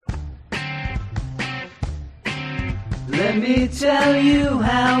Let me tell you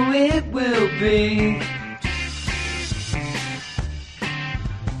how it will be.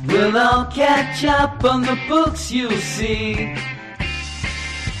 We'll all catch up on the books, you'll see.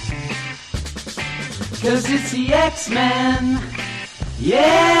 'Cause it's the X-Men.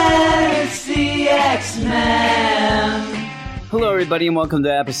 Yeah, it's the X-Men. Hello, everybody, and welcome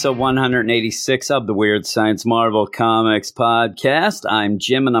to episode 186 of the Weird Science Marvel Comics podcast. I'm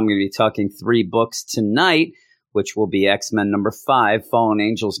Jim, and I'm going to be talking 3 books tonight, which will be X-Men number 5, Fallen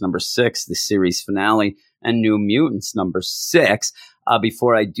Angels number 6, the series finale, and New Mutants number 6.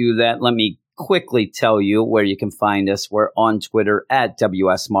 Before I do that, let me quickly tell you where you can find us. We're on Twitter at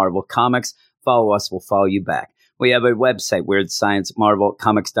WS Marvel Comics. Follow us, we'll follow you back. We have a website,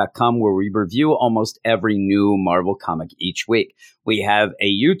 WeirdScienceMarvelComics.com, where we review almost every new Marvel comic each week. We have a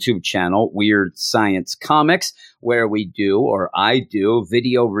YouTube channel, Weird Science Comics, where we do, or I do,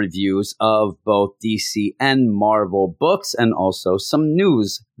 video reviews of both DC and Marvel books, and also some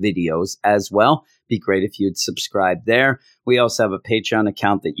news videos as well. Be great if you'd subscribe there. We also have a Patreon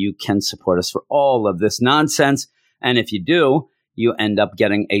account that you can support us for all of this nonsense. And if you do, you end up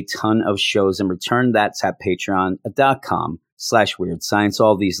getting a ton of shows in return. That's at patreon.com/Weird Science.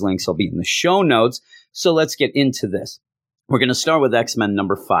 All these links will be in the show notes. So let's get into this. We're going to start with X-Men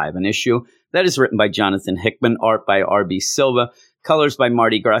number 5, an issue that is written by Jonathan Hickman, art by R.B. Silva, colors by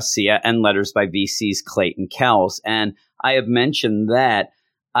Marty Garcia, and letters by VC's Clayton Cowles. And I have mentioned that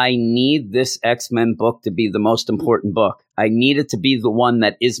I need this X-Men book to be the most important book. I need it to be the one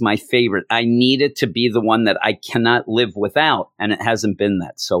that is my favorite. I need it to be the one that I cannot live without, and it hasn't been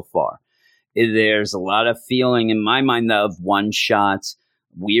that so far. There's a lot of feeling in my mind of one-shots,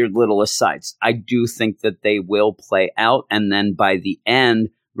 weird little asides. I do think that they will play out, and then by the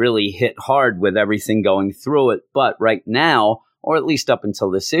end, really hit hard with everything going through it. But right now, or at least up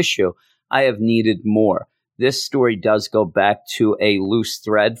until this issue, I have needed more. This story does go back to a loose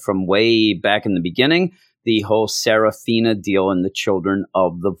thread from way back in the beginning, the whole Serafina deal and the Children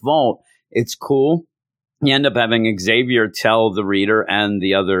of the Vault. It's cool. You end up having Xavier tell the reader and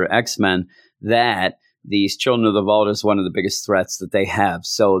the other X-Men that these Children of the Vault is one of the biggest threats that they have.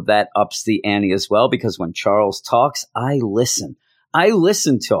 So that ups the ante as well, because when Charles talks, I listen. I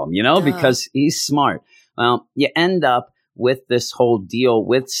listen to him, because he's smart. Well, you end up with this whole deal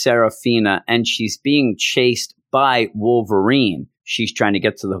with Serafina, and she's being chased by Wolverine. She's trying to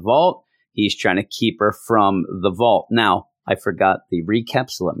get to the vault. He's trying to keep her from the vault. Now, I forgot the recap,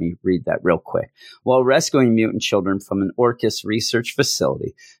 so let me read that real quick. While rescuing mutant children from an Orchis research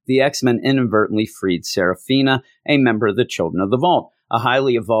facility, the X-Men inadvertently freed Serafina, a member of the Children of the Vault, a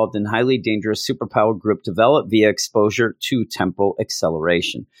highly evolved and highly dangerous superpowered group developed via exposure to temporal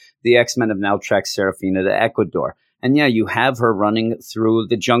acceleration. The X-Men have now tracked Serafina to Ecuador. And yeah, you have her running through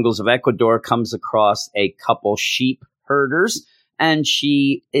the jungles of Ecuador, comes across a couple sheep herders, and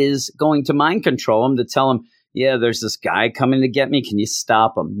she is going to mind control him to tell him, yeah, there's this guy coming to get me. Can you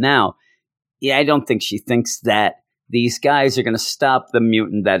stop him? Now, yeah, I don't think she thinks that these guys are going to stop the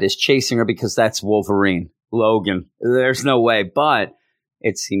mutant that is chasing her, because that's Wolverine, Logan. There's no way. But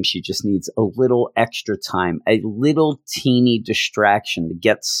it seems she just needs a little extra time, a little teeny distraction to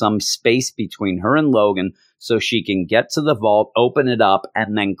get some space between her and Logan, so she can get to the vault, open it up,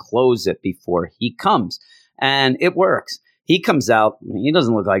 and then close it before he comes. And it works. He comes out. He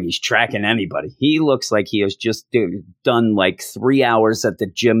doesn't look like he's tracking anybody. He looks like he has just done like 3 hours at the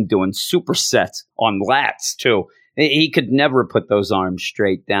gym doing supersets on lats, too. He could never put those arms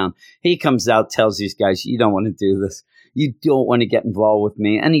straight down. He comes out, tells these guys, you don't want to do this. You don't want to get involved with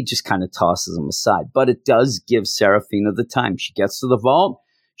me. And he just kind of tosses them aside. But it does give Serafina the time. She gets to the vault.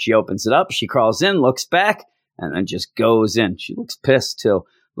 She opens it up. She crawls in, looks back, and then just goes in. She looks pissed, too.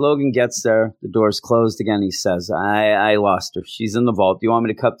 Logan gets there. The door's closed again. He says, I lost her. She's in the vault. Do you want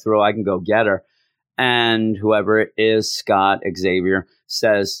me to cut through? I can go get her. And whoever it is, Scott, Xavier,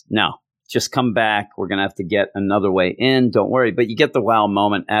 says, no, just come back. We're going to have to get another way in. Don't worry. But you get the wow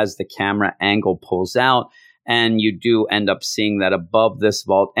moment as the camera angle pulls out. And you do end up seeing that above this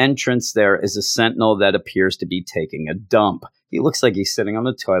vault entrance, there is a sentinel that appears to be taking a dump. He looks like he's sitting on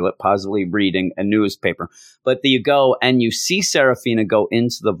the toilet, possibly reading a newspaper. But you go and you see Serafina go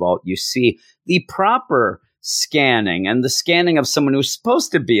into the vault. You see the proper scanning and the scanning of someone who's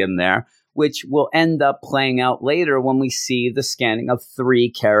supposed to be in there, which will end up playing out later when we see the scanning of 3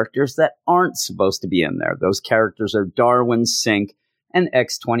 characters that aren't supposed to be in there. Those characters are Darwin, Synch, and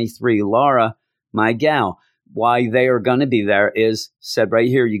X-23, Laura, my gal. Why they are going to be there is said right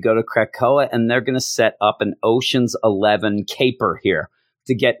here. You go to Krakoa, and they're going to set up an Ocean's 11 caper here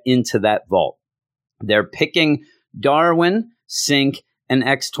to get into that vault. They're picking Darwin, Synch, and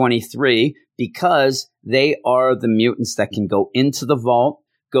X-23 because they are the mutants that can go into the vault,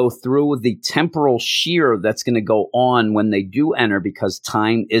 go through the temporal shear that's going to go on when they do enter because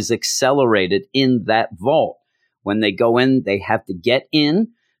time is accelerated in that vault. When they go in, they have to get in.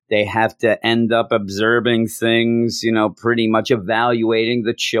 They have to end up observing things, pretty much evaluating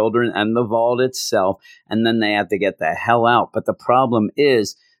the children and the vault itself. And then they have to get the hell out. But the problem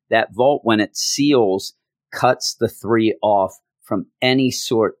is that vault, when it seals, cuts the three off from any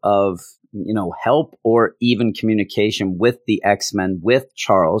sort of help or even communication with the X-Men, with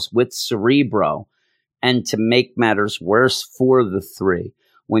Charles, with Cerebro. And to make matters worse for the three,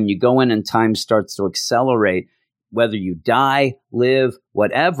 when you go in and time starts to accelerate, whether you die, live,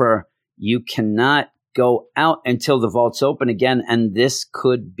 whatever, you cannot go out until the vault's open again. And this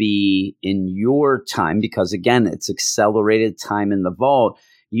could be in your time because, again, it's accelerated time in the vault.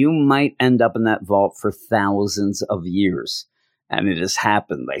 You might end up in that vault for thousands of years. And it has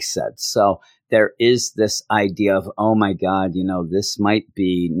happened, they said. So there is this idea of, oh, my God, this might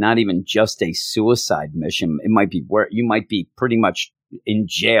be not even just a suicide mission. It might be where you might be pretty much in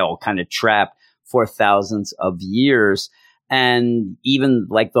jail, kind of trapped for thousands of years. And even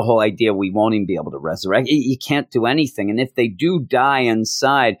like the whole idea we won't even be able to resurrect. You can't do anything. And if they do die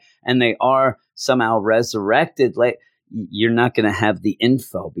inside and they are somehow resurrected, you're not going to have the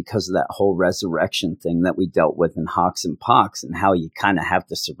info because of that whole resurrection thing that we dealt with in Hawks and Pox and how you kind of have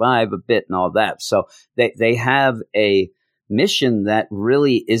to survive a bit and all that. So they have a mission that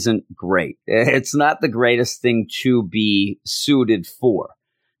really isn't great. It's not the greatest thing to be suited for.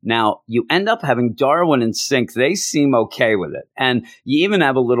 Now, you end up having Darwin and Synch. They seem okay with it. And you even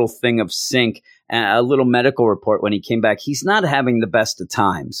have a little thing of Synch, a little medical report when he came back. He's not having the best of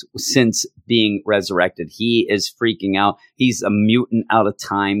times since being resurrected. He is freaking out. He's a mutant out of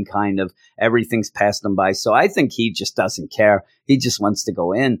time, kind of. Everything's passed him by. So I think he just doesn't care. He just wants to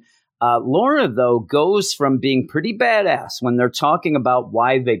go in. Laura, though, goes from being pretty badass when they're talking about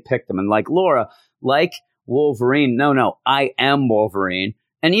why they picked him. And like Laura, like Wolverine, no, I am Wolverine.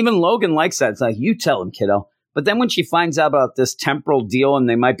 And even Logan likes that. It's like, you tell him, kiddo. But then when she finds out about this temporal deal and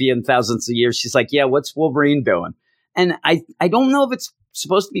they might be in thousands of years, she's like, yeah, what's Wolverine doing? And I don't know if it's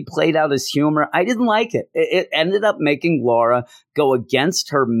supposed to be played out as humor. I didn't like it. It ended up making Laura go against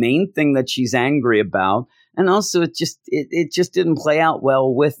her main thing that she's angry about. And also it just didn't play out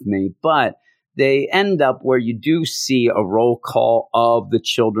well with me. But they end up where you do see a roll call of the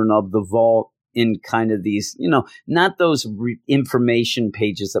Children of the Vault in kind of these, not those information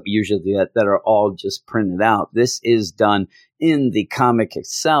pages that we usually get that are all just printed out. This is done in the comic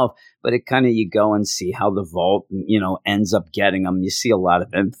itself, but it kind of, you go and see how the Vault, ends up getting them. You see a lot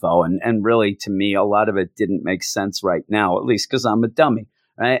of info and really, to me, a lot of it didn't make sense right now, at least because I'm a dummy,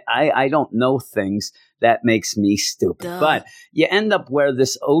 right? I don't know things. That makes me stupid. Duh. But you end up where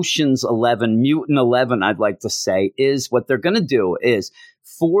this Ocean's 11, Mutant 11, I'd like to say, is what they're going to do is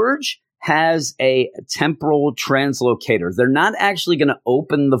Forge has a temporal translocator. They're not actually going to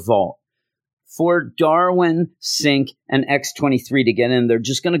open the vault. For Darwin, Synch, and X-23 to get in, they're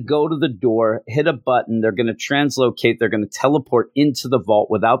just going to go to the door, hit a button, they're going to translocate, they're going to teleport into the vault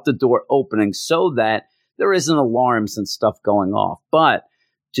without the door opening so that there isn't alarms and stuff going off. But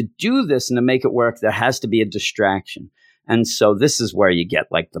to do this and to make it work, there has to be a distraction. And so this is where you get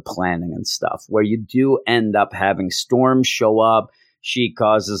like the planning and stuff, where you do end up having Storm show up. She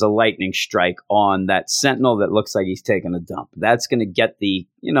causes a lightning strike on that Sentinel that looks like he's taking a dump. That's going to get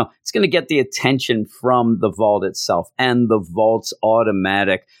it's going to get the attention from the Vault itself and the Vault's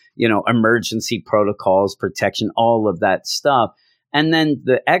automatic, emergency protocols, protection, all of that stuff. And then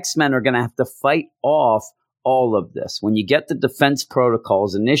the X-Men are going to have to fight off all of this. When you get the defense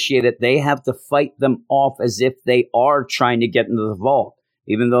protocols initiated, they have to fight them off as if they are trying to get into the Vault,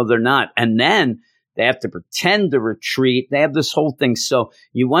 even though they're not. And then they have to pretend to retreat. They have this whole thing. So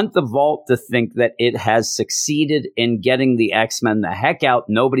you want the Vault to think that it has succeeded in getting the X-Men the heck out.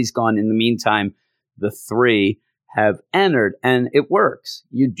 Nobody's gone. In the meantime, the three have entered, and it works.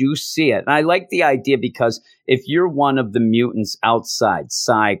 You do see it. And I like the idea because if you're one of the mutants outside,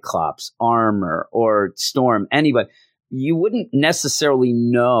 Cyclops, Armor, or Storm, anybody, you wouldn't necessarily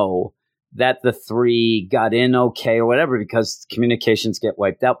know that the three got in okay or whatever because communications get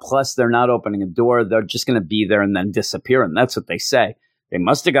wiped out. Plus, they're not opening a door. They're just going to be there and then disappear. And that's what they say. They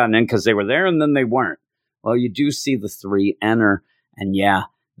must have gotten in because they were there and then they weren't. Well, you do see the three enter. And yeah,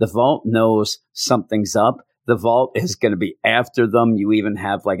 the Vault knows something's up. The Vault is going to be after them. You even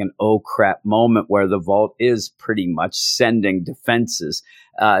have like an oh crap moment where the Vault is pretty much sending defenses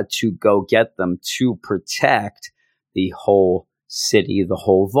to go get them to protect the whole city, the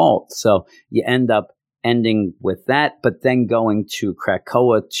whole Vault. So you end up ending with that, but then going to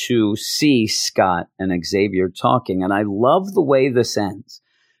Krakoa to see Scott and Xavier talking. And I love the way this ends,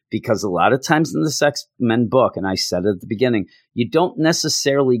 because a lot of times in this X-Men book, and I said at the beginning, you don't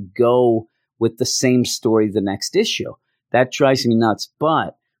necessarily go with the same story the next issue. That drives me nuts.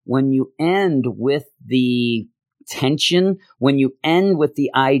 But when you end with the tension, when you end with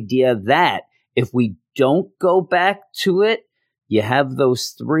the idea that if we don't go back to it, you have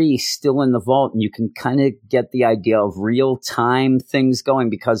those three still in the vault, and you can kind of get the idea of real time things going,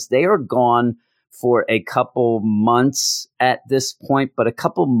 because they are gone for a couple months at this point, but a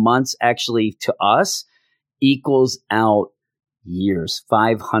couple months actually to us equals out years.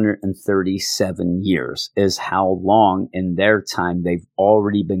 537 years is how long in their time they've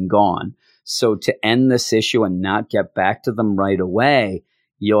already been gone. So to end this issue and not get back to them right away,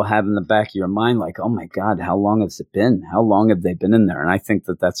 you'll have in the back of your mind like, oh my God, how long has it been? How long have they been in there? And I think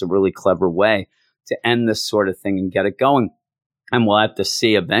that that's a really clever way to end this sort of thing and get it going. And we'll have to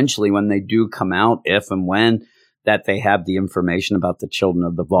see eventually when they do come out, if and when, that they have the information about the Children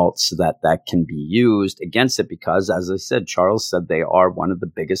of the Vault so that that can be used against it. Because, as I said, Charles said they are one of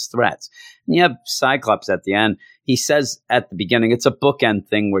the biggest threats. And you have Cyclops at the end. He says at the beginning, it's a bookend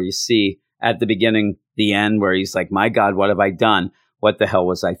thing where you see at the beginning, the end, where he's like, my God, what have I done? What the hell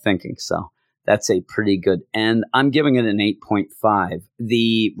was I thinking? So that's a pretty good end. I'm giving it an 8.5.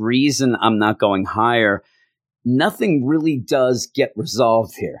 The reason I'm not going higher, nothing really does get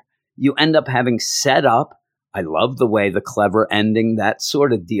resolved here. You end up having set up. I love the way the clever ending, that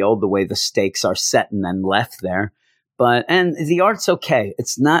sort of deal, the way the stakes are set and then left there. And the art's okay.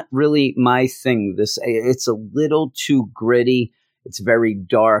 It's not really my thing. It's a little too gritty. It's very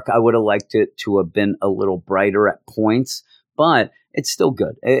dark. I would have liked it to have been a little brighter at points, but it's still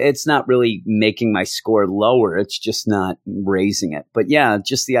good. It's not really making my score lower. It's just not raising it. But yeah,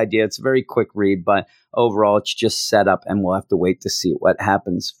 just the idea. It's a very quick read, but overall, it's just set up, and we'll have to wait to see what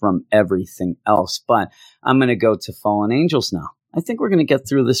happens from everything else. But I'm going to go to Fallen Angels now. I think we're going to get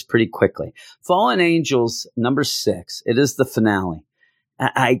through this pretty quickly. Fallen Angels, number 6. It is the finale.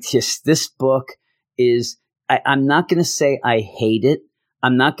 This book is, I'm not going to say I hate it.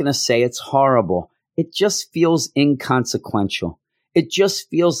 I'm not going to say it's horrible. It just feels inconsequential. It just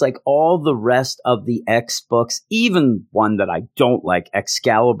feels like all the rest of the X books, even one that I don't like,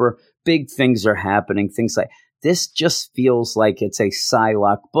 Excalibur, big things are happening, things like this just feels like it's a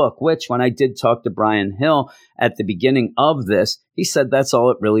Psylocke book, which when I did talk to Brian Hill at the beginning of this, he said that's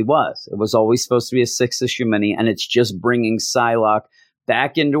all it really was. It was always supposed to be a 6-issue mini, and it's just bringing Psylocke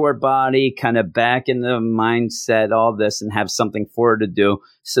back into her body, kind of back in the mindset, all this, and have something for her to do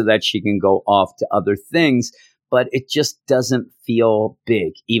so that she can go off to other things. But it just doesn't feel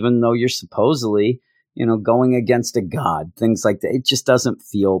big, even though you're supposedly, going against a god, things like that. It just doesn't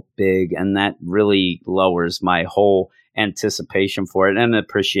feel big. And that really lowers my whole anticipation for it and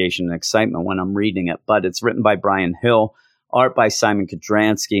appreciation and excitement when I'm reading it. But it's written by Brian Hill, art by Simon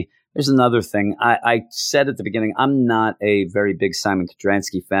Kudranski. There's another thing. I said at the beginning, I'm not a very big Simon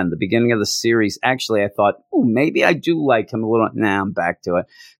Kudranski fan. The beginning of the series, actually, I thought, maybe I do like him a little. Nah, I'm back to it.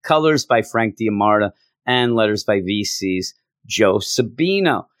 Colors by Frank Diamarta and letters by VC's Joe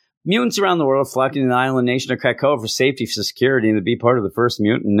Sabino. Mutants around the world flocking to the island nation of Krakoa for safety, for security, and to be part of the first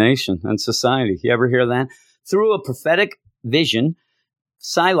mutant nation and society. You ever hear that? Through a prophetic vision,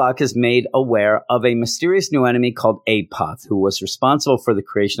 Psylocke is made aware of a mysterious new enemy called Apoth, who was responsible for the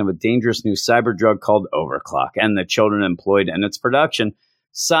creation of a dangerous new cyber drug called Overclock and the children employed in its production.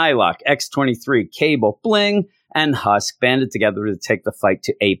 Psylocke, X-23, Cable, Bling, and Husk banded together to take the fight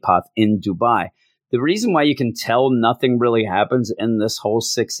to Apoth in Dubai. The reason why you can tell nothing really happens in this whole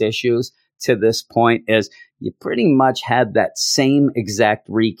 6 issues to this point is you pretty much had that same exact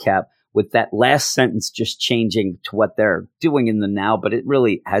recap with that last sentence just changing to what they're doing in the now, but it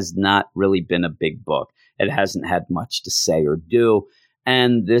really has not really been a big book. It hasn't had much to say or do.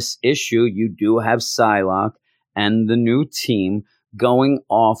 And this issue, you do have Psylocke and the new team going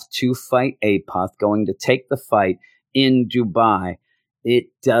off to fight Apoth, going to take the fight in Dubai. It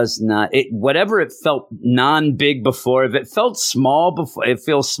does not, whatever it felt non-big before, if it felt small before, it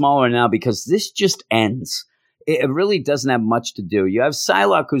feels smaller now because this just ends. It really doesn't have much to do. You have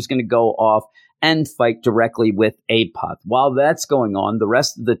Psylocke who's going to go off and fight directly with Apoth. While that's going on, the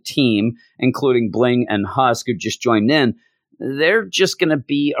rest of the team, including Bling and Husk, who just joined in, they're just going to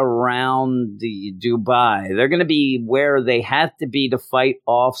be around the Dubai. They're going to be where they have to be to fight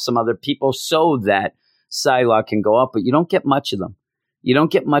off some other people so that Psylocke can go up, but you don't get much of them. You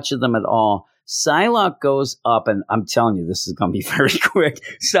don't get much of them at all. Psylocke goes up, and I'm telling you, this is going to be very quick.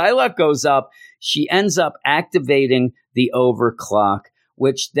 Psylocke goes up. She ends up activating the overclock,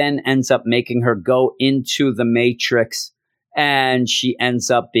 which then ends up making her go into the Matrix. And she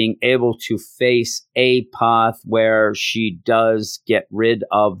ends up being able to face Apoth, where she does get rid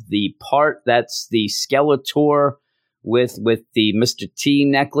of the part that's the Skeletor with the Mr. T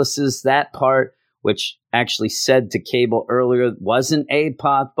necklaces, that part, which actually said to Cable earlier wasn't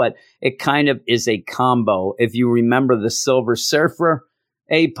Apoth, but it kind of is a combo. If you remember the Silver Surfer,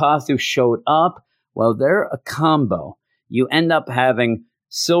 Apoth who showed up, well, they're a combo. You end up having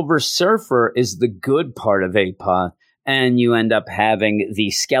Silver Surfer is the good part of Apoth, and you end up having the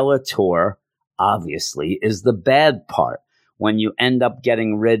Skeletor, obviously, is the bad part. When you end up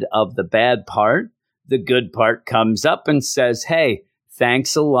getting rid of the bad part, the good part comes up and says, hey,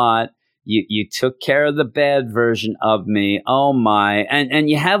 thanks a lot. You took care of the bad version of me. Oh, my. And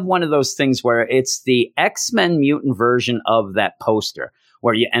you have one of those things where it's the X-Men mutant version of that poster,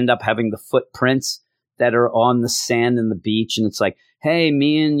 where you end up having the footprints that are on the sand and the beach. And it's like, hey,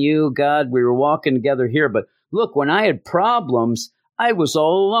 me and you, God, we were walking together here. But look, when I had problems, I was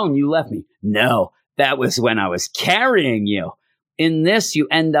all alone. You left me. No, that was when I was carrying you. In this, you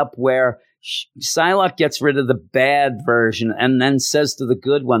end up where Psylocke gets rid of the bad version and then says to the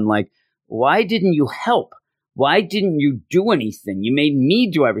good one, like, why didn't you help? Why didn't you do anything? You made me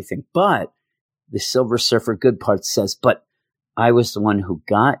do everything. But the Silver Surfer good part says, but I was the one who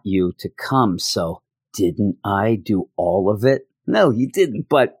got you to come. So didn't I do all of it? No, you didn't.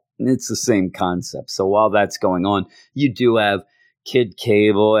 But it's the same concept. So while that's going on, you do have Kid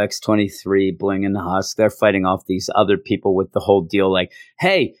Cable, X-23, Bling, and Husk. They're fighting off these other people with the whole deal like,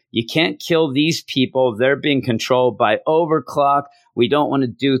 hey, you can't kill these people. They're being controlled by Overclock. We don't want to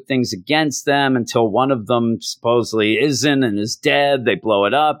do things against them until one of them supposedly isn't and is dead. They blow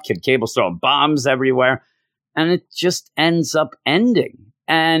it up. Kid Cable's throwing bombs everywhere. And it just ends up ending.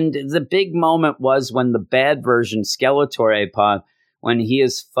 And the big moment was when the bad version, Skeletor Apoth, when he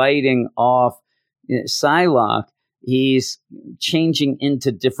is fighting off Psylocke, he's changing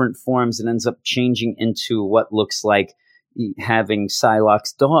into different forms and ends up changing into what looks like having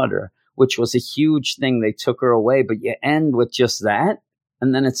Psylocke's daughter, which was a huge thing. They took her away, but you end with just that,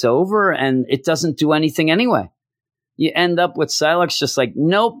 and then it's over, and it doesn't do anything anyway. You end up with Psylocke's just like,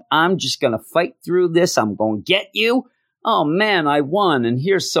 nope, I'm just going to fight through this. I'm going to get you. Oh, man, I won, and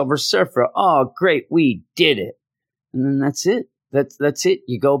here's Silver Surfer. Oh, great, we did it. And then that's it. That's it.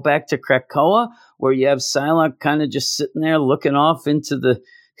 You go back to Krakoa, where you have Psylocke kind of just sitting there looking off into the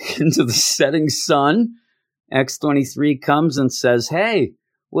setting sun. X-23 comes and says, hey,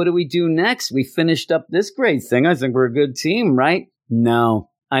 what do we do next? We finished up this great thing. I think we're a good team, right? No,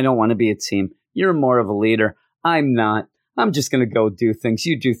 I don't want to be a team. You're more of a leader. I'm not. I'm just going to go do things.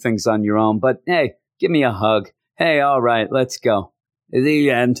 You do things on your own. But hey, give me a hug. Hey, all right, let's go. The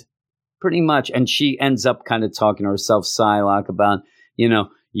end. Pretty much. And she ends up kind of talking to herself, Psylocke, about,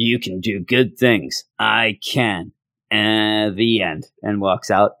 you can do good things. I can. And the end. And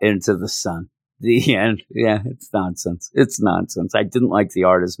walks out into the sun. The end. Yeah, it's nonsense. It's nonsense. I didn't like the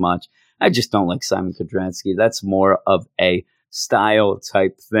art as much. I just don't like Simon Kudranski. That's more of a style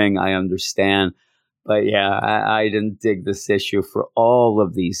type thing. I understand. But yeah, I didn't dig this issue for all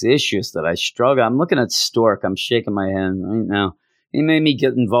of these issues that I struggle. I'm looking at Stork. I'm shaking my head right now. He made me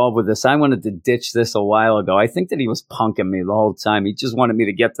get involved with this. I wanted to ditch this a while ago. I think that he was punking me the whole time. He just wanted me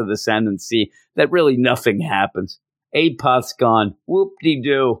to get to this end and see that really nothing happens. Apoth's gone.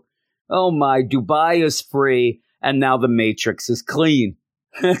 Whoop-de-doo. Oh my, Dubai is free, and now the Matrix is clean.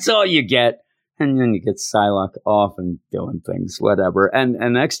 That's all you get. And then you get Psylocke off and doing things, whatever.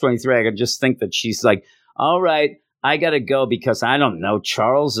 And X-23, I could just think that she's like, all right, I got to go because I don't know.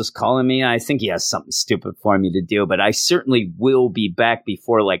 Charles is calling me. I think he has something stupid for me to do, but I certainly will be back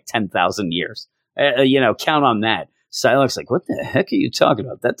before like 10,000 years. Count on that. Psylocke's like, what the heck are you talking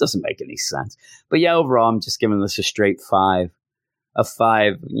about? That doesn't make any sense. But yeah, overall, I'm just giving this a straight 5. A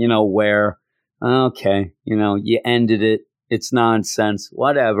 5, where, okay, you ended it. It's nonsense,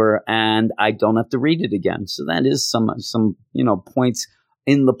 whatever. And I don't have to read it again. So that is some points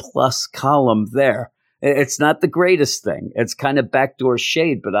in the plus column there. It's not the greatest thing. It's kind of backdoor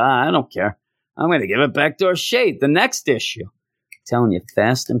shade, but I don't care. I'm going to give it backdoor shade. The next issue. I'm telling you,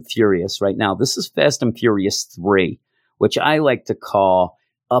 Fast and Furious right now. This is Fast and Furious 3, which I like to call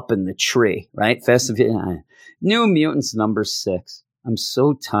Up in the Tree, right? Fast and Furious. New Mutants number 6. I'm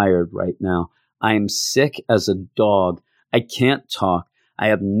so tired right now. I am sick as a dog. I can't talk. I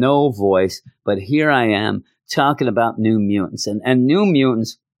have no voice, but here I am talking about New Mutants. And New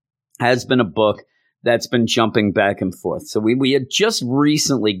Mutants has been a book that's been jumping back and forth. So we had just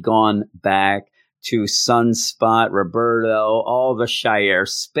recently gone back to Sunspot, Roberto, all the Shire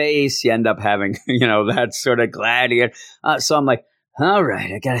space. You end up having, that sort of gladiator. So I'm like, All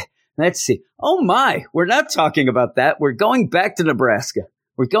right, let's see. Oh my, we're not talking about that. We're going back to Nebraska.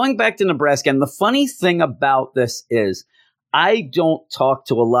 And the funny thing about this is I don't talk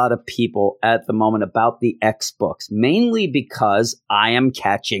to a lot of people at the moment about the X books, mainly because I am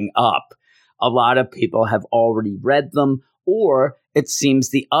catching up. A lot of people have already read them, or it seems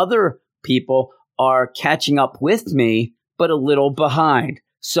the other people are catching up with me, but a little behind.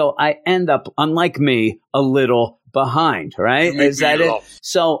 So I end up, unlike me, a little behind, right? Is that it?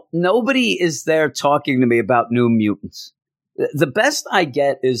 So nobody is there talking to me about New Mutants. The best I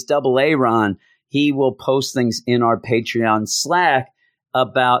get is Double A Ron. He will post things in our Patreon Slack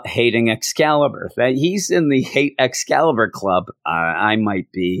about hating Excalibur. He's in the Hate Excalibur Club. I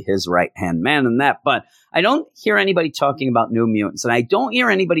might be his right-hand man in that, but I don't hear anybody talking about New Mutants, and I don't hear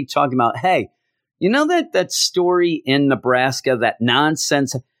anybody talking about, hey, you know that story in Nebraska, that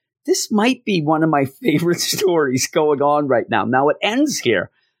nonsense? This might be one of my favorite stories going on right now. Now, it ends here,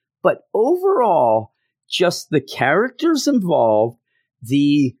 but overall, just the characters involved,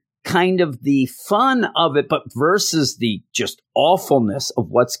 the kind of the fun of it, but versus the just awfulness of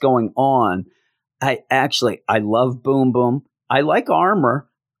what's going on. I love Boom Boom. I like Armor.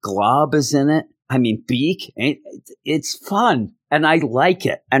 Glob is in it. I mean, Beak. It's fun, and I like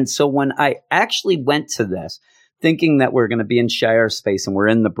it. And so when I actually went to this, thinking that we're going to be in Shire space and we're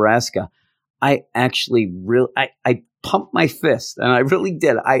in Nebraska, I actually I pumped my fist, and I really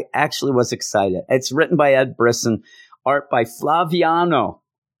did. I actually was excited. It's written by Ed Brisson, art by Flaviano.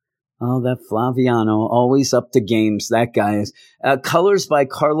 Oh, that Flaviano, always up to games, that guy is. Colors by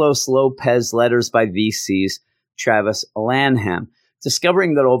Carlos Lopez, letters by VC's Travis Lanham.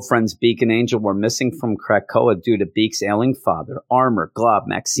 Discovering that old friends Beak and Angel were missing from Krakoa due to Beak's ailing father, Armor, Glob,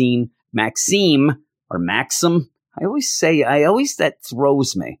 Maxime, or Maxim. That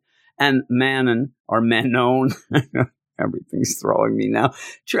throws me. And Manon, or Manon, everything's throwing me now,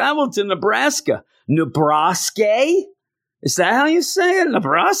 traveled to Nebraska. Nebraska? Is that how you say it?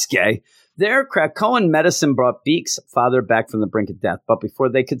 Nebraska? There, Krakoan medicine brought Beak's father back from the brink of death. But before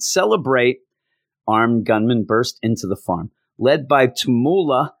they could celebrate, armed gunmen burst into the farm. Led by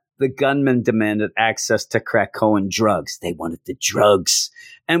Tumula, the gunmen demanded access to Krakoan drugs. They wanted the drugs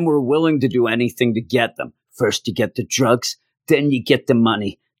and were willing to do anything to get them. First you get the drugs, then you get the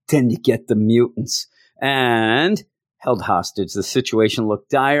money, then you get the mutants. And held hostage. The situation looked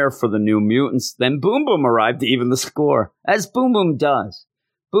dire for the New Mutants. Then Boom Boom arrived to even the score, as Boom Boom does.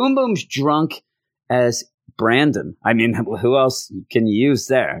 Boom Boom's drunk as Brandon. I mean, who else can you use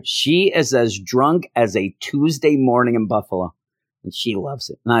there? She is as drunk as a Tuesday morning in Buffalo, and she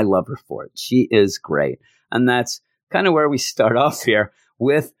loves it, and I love her for it. She is great. And that's kind of where we start off here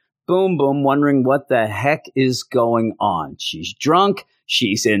with Boom Boom wondering what the heck is going on. She's drunk.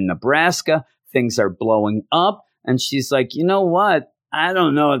 She's in Nebraska. Things are blowing up. And she's like, you know what? I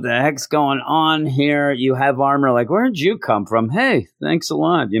don't know what the heck's going on here. You have Armor. Like, where'd you come from? Hey, thanks a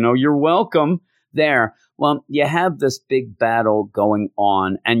lot. You're welcome there. Well, you have this big battle going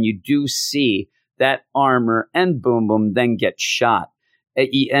on, and you do see that Armor and Boom Boom then get shot.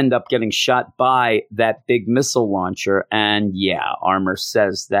 You end up getting shot by that big missile launcher. And yeah, Armor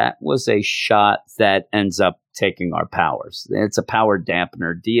says that was a shot that ends up taking our powers. It's a power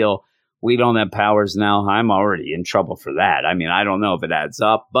dampener deal. We don't have powers now. I'm already in trouble for that. I mean, I don't know if it adds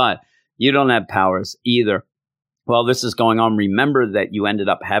up, but you don't have powers either. While this is going on, remember that you ended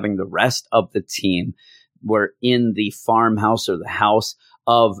up having the rest of the team were in the farmhouse or the house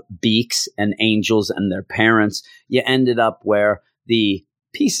of Beaks and Angels and their parents. You ended up where the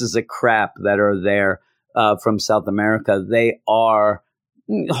pieces of crap that are there from South America, they are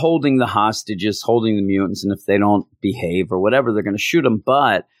holding the hostages, holding the mutants, and if they don't behave or whatever, they're going to shoot them.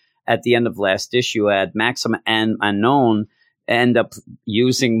 But at the end of last issue, Maxim and Manon end up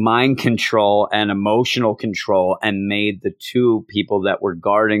using mind control and emotional control and made the two people that were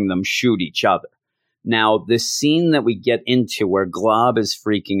guarding them shoot each other. Now, the scene that we get into where Glob is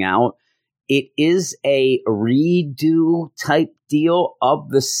freaking out, it is a redo type deal of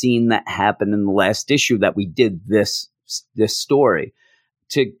the scene that happened in the last issue that we did this story.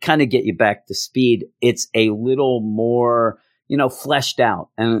 To kind of get you back to speed, it's a little more, fleshed out,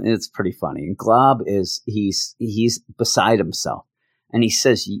 and it's pretty funny. And Glob he's beside himself, and he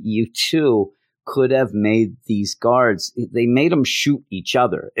says, "You two could have made these guards. They made them shoot each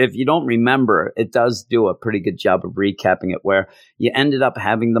other." If you don't remember, it does do a pretty good job of recapping it, where you ended up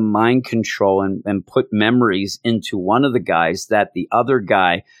having the mind control and put memories into one of the guys that the other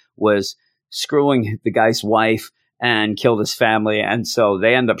guy was screwing the guy's wife and killed his family, and so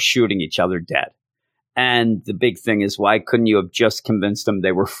they end up shooting each other dead. And the big thing is, why couldn't you have just convinced them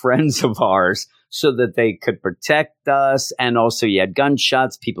they were friends of ours so that they could protect us? And also you had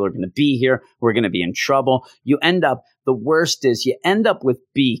gunshots. People are going to be here. We're going to be in trouble. You end up, the worst is you end up with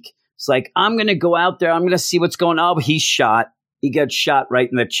Beak. It's like, I'm going to go out there. I'm going to see what's going on. Oh, he's shot. He gets shot right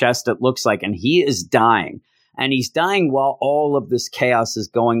in the chest, it looks like, and he is dying. And he's dying while all of this chaos is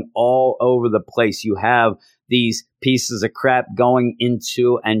going all over the place. You have these pieces of crap going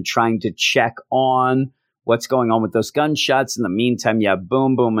into and trying to check on what's going on with those gunshots. In the meantime, you have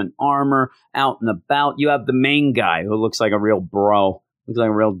Boom Boom and Armor out and about. You have the main guy who looks like a real bro, looks like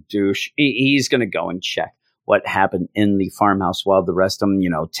a real douche. He's going to go and check what happened in the farmhouse while the rest of them,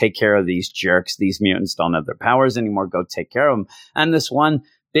 take care of these jerks. These mutants don't have their powers anymore. Go take care of them. And this one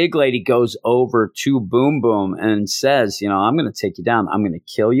big lady goes over to Boom Boom and says, I'm going to take you down. I'm going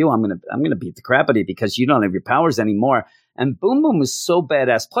to kill you. I'm going to beat the crap out of you because you don't have your powers anymore. And Boom Boom was so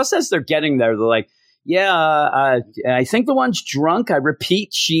badass. Plus, as they're getting there, they're like, I think the one's drunk. I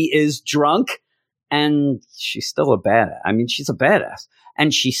repeat, she is drunk. And she's still a badass. I mean, she's a badass.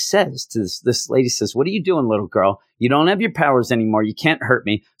 And she says to this lady says, what are you doing, little girl? You don't have your powers anymore. You can't hurt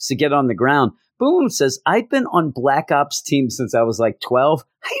me. So get on the ground. Boom says, I've been on Black Ops team since I was like 12.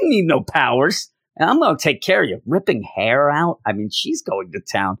 I need no powers. And I'm going to take care of you. Ripping hair out. I mean, she's going to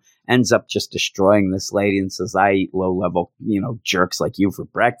town. Ends up just destroying this lady and says, I eat low-level, jerks like you for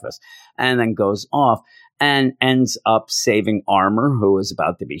breakfast. And then goes off and ends up saving Armor, who is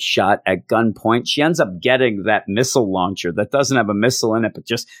about to be shot at gunpoint. She ends up getting that missile launcher that doesn't have a missile in it, but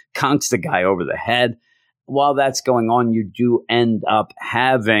just conks the guy over the head. While that's going on, you do end up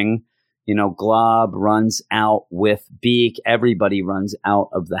having, Glob runs out with Beak. Everybody runs out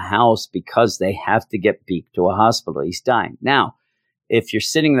of the house because they have to get Beak to a hospital. He's dying. Now, if you're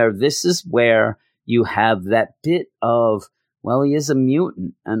sitting there, this is where you have that bit of, well, he is a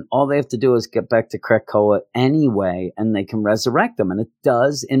mutant, and all they have to do is get back to Krakoa anyway, and they can resurrect him. And it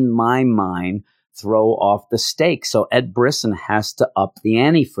does, in my mind, throw off the stakes. So Ed Brisson has to up the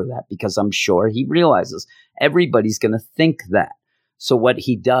ante for that, because I'm sure he realizes everybody's going to think that. So what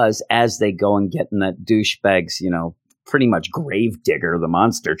he does as they go and get in that douchebag's, pretty much Gravedigger, the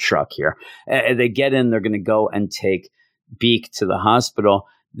monster truck here, they get in, they're going to go and take Beak to the hospital.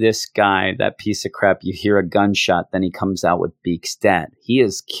 This guy, that piece of crap, you hear a gunshot, then he comes out with Beak's dead. He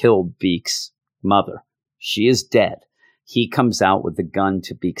has killed Beak's mother. She is dead. He comes out with the gun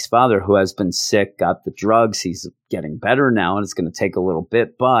to Beak's father, who has been sick, got the drugs. He's getting better now, and it's going to take a little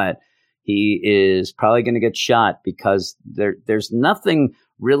bit, but he is probably going to get shot because there's nothing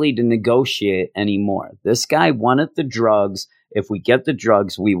really to negotiate anymore. This guy wanted the drugs. If we get the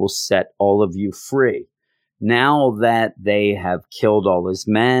drugs, we will set all of you free. Now that they have killed all his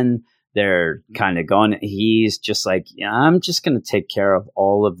men, they're kind of gone. He's just like, I'm just going to take care of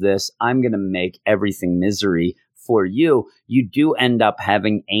all of this. I'm going to make everything misery for you. You do end up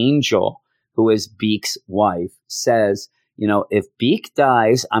having Angel, who is Beak's wife, says, if Beak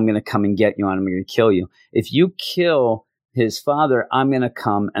dies, I'm going to come and get you and I'm going to kill you. If you kill his father, I'm going to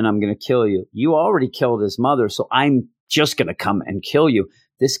come and I'm going to kill you. You already killed his mother, so I'm just going to come and kill you.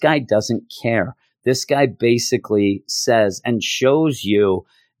 This guy doesn't care. This guy basically says and shows you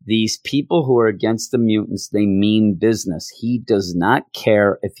these people who are against the mutants, they mean business. He does not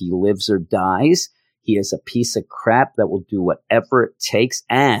care if he lives or dies. He is a piece of crap that will do whatever it takes.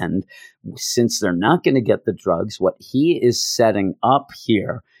 And since they're not going to get the drugs, what he is setting up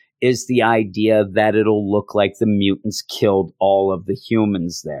here is the idea that it'll look like the mutants killed all of the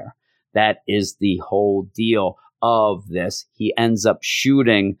humans there. That is the whole deal of this. He ends up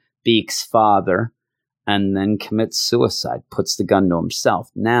shooting Beak's father and then commits suicide, puts the gun to himself.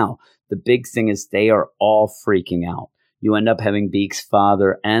 Now, the big thing is they are all freaking out. You end up having Beak's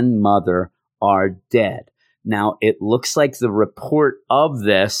father and mother are dead. Now, it looks like the report of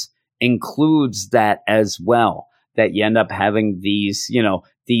this includes that as well, that you end up having these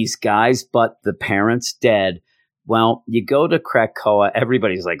guys, but the parents dead. Well, you go to Krakoa,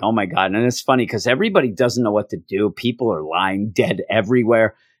 everybody's like, oh my God. And it's funny because everybody doesn't know what to do. People are lying dead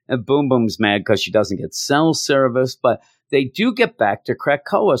everywhere. And Boom Boom's mad because she doesn't get cell service, but they do get back to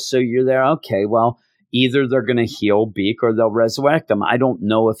Krakoa. So you're there, okay, well, either they're going to heal Beak or they'll resurrect him. I don't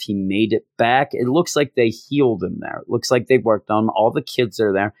know if he made it back. It looks like they healed him there. It looks like they worked on him. All the kids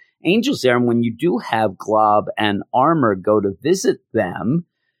are there. Angel's there. And when you do have Glob and Armor go to visit them,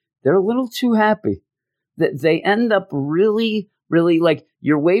 they're a little too happy. They end up really, really like,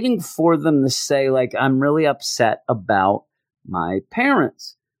 you're waiting for them to say, like, I'm really upset about my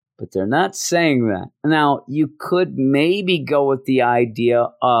parents. But they're not saying that. Now, you could maybe go with the idea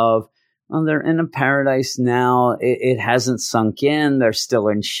of, well, they're in a paradise now. It hasn't sunk in. They're still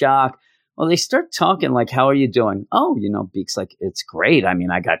in shock. Well, they start talking like, how are you doing? Oh, Beak's like, it's great. I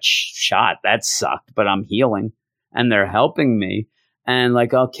mean, I got shot. That sucked, but I'm healing and they're helping me. And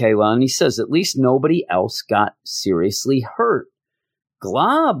like, okay, well, and he says, at least nobody else got seriously hurt.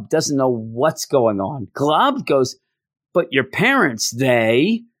 Glob doesn't know what's going on. Glob goes, but your parents,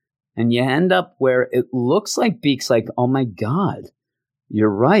 and you end up where it looks like Beak's like, oh my God, you're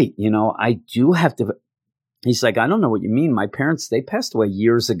right. I do have to. He's like, I don't know what you mean. My parents, they passed away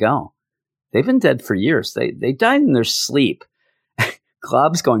years ago. They've been dead for years. They died in their sleep.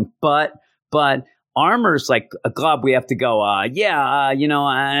 Glob's going, but Armor's like, Glob, we have to go. I'm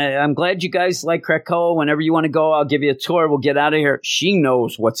glad you guys like Krakoa. Whenever you want to go, I'll give you a tour. We'll get out of here. She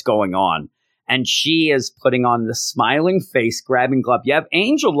knows what's going on. And she is putting on the smiling face, grabbing Glob. You have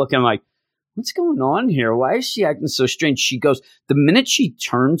Angel looking like, what's going on here? Why is she acting so strange? She goes, the minute she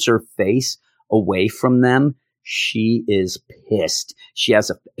turns her face away from them, she is pissed.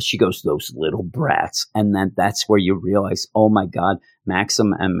 She goes, those little brats. And then that's where you realize, oh my God,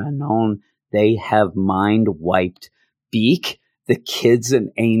 Maxim and Manon, they have mind wiped Beak, the kids,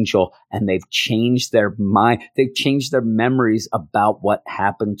 and Angel, and they've changed their mind. They've changed their memories about what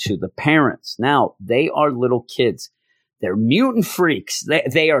happened to the parents. Now, they are little kids. They're mutant freaks.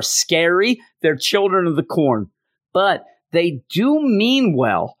 They are scary. They're children of the corn, but they do mean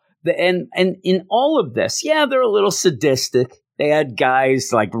well. And in all of this, yeah, they're a little sadistic. They had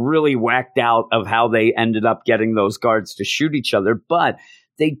guys like really whacked out of how they ended up getting those guards to shoot each other, but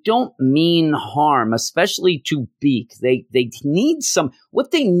they don't mean harm, especially to Beak. They need what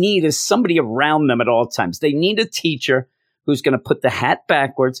they need is somebody around them at all times. They need a teacher who's going to put the hat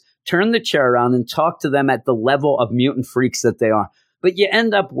backwards, turn the chair around, and talk to them at the level of mutant freaks that they are. But you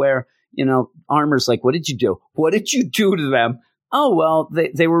end up where, Armor's like, what did you do? What did you do to them? Oh, well,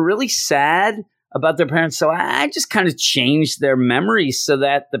 they were really sad about their parents, so I just kind of changed their memories so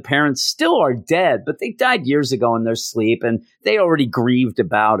that the parents still are dead, but they died years ago in their sleep, and they already grieved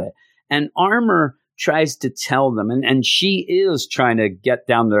about it. And Armor tries to tell them, and she is trying to get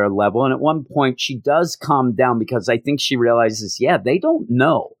down their level, and at one point she does calm down because I think she realizes, yeah, they don't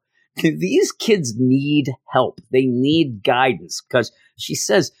know. These kids need help. They need guidance because she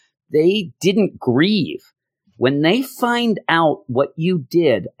says they didn't grieve. When they find out what you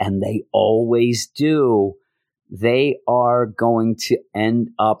did, and they always do, they are going to end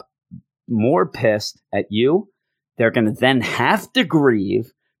up more pissed at you. They're going to then have to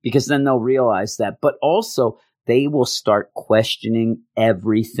grieve because then they'll realize that. But also, they will start questioning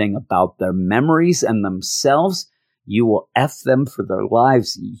everything about their memories and themselves. You will F them for their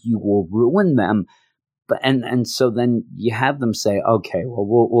lives. You will ruin them. And so then you have them say, okay, well,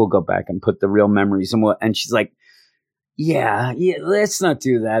 we'll go back and put the real memories. And she's like, yeah, let's not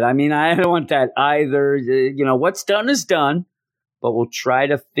do that. I mean, I don't want that either. What's done is done, but we'll try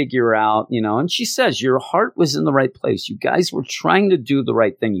to figure out, and she says, your heart was in the right place. You guys were trying to do the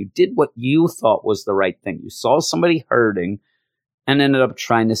right thing. You did what you thought was the right thing. You saw somebody hurting and ended up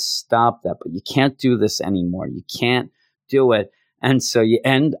trying to stop that, but you can't do this anymore. You can't do it. And so you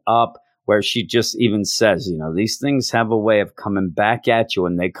end up where she just even says, these things have a way of coming back at you,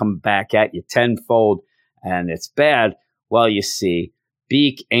 and they come back at you tenfold, and it's bad. Well, you see,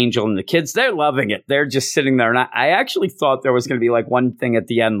 Beak, Angel, and the kids, they're loving it. They're just sitting there. And I actually thought there was going to be like one thing at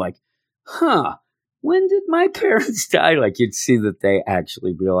the end, like, when did my parents die? Like you'd see that they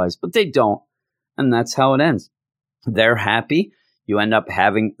actually realize, but they don't. And that's how it ends. They're happy. You end up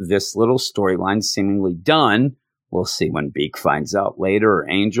having this little storyline seemingly done. We'll see when Beak finds out later, or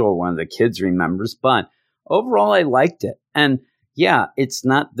Angel, or one of the kids remembers. But overall, I liked it. And yeah, it's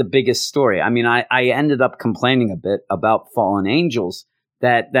not the biggest story. I mean, I ended up complaining a bit about Fallen Angels,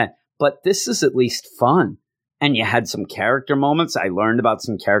 but this is at least fun. And you had some character moments. I learned about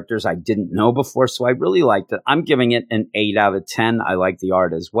some characters I didn't know before, so I really liked it. I'm giving it an 8 out of 10. I like the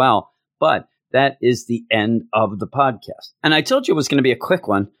art as well. But that is the end of the podcast. And I told you it was going to be a quick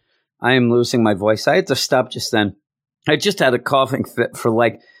one. I am losing my voice. I had to stop just then. I just had a coughing fit for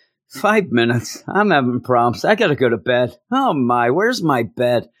like 5 minutes. I'm having problems. I got to go to bed. Oh my, where's my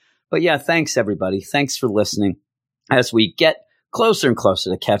bed? But yeah, thanks everybody. Thanks for listening as we get closer and closer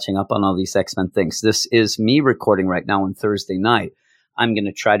to catching up on all these X-Men things. This is me recording right now on Thursday night. I'm going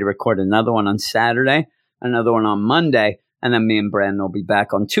to try to record another one on Saturday, another one on Monday, and then me and Brandon will be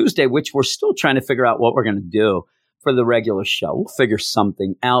back on Tuesday, which we're still trying to figure out what we're going to do for the regular show. We'll figure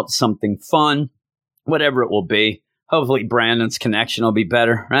something out, something fun, whatever it will be. Hopefully Brandon's connection will be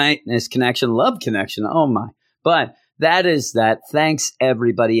better, right? His connection, love connection. Oh my. But that is that. Thanks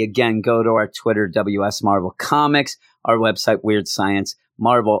everybody. Again, go to our Twitter, WS Marvel Comics, our website, Weird Science,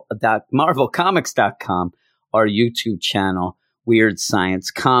 marvelcomics.com, our YouTube channel. Weird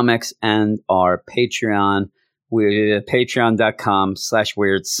Science Comics, and our Patreon. We're at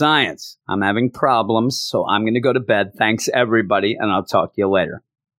patreon.com/Weird Science. I'm having problems, so I'm going to go to bed. Thanks, everybody, and I'll talk to you later.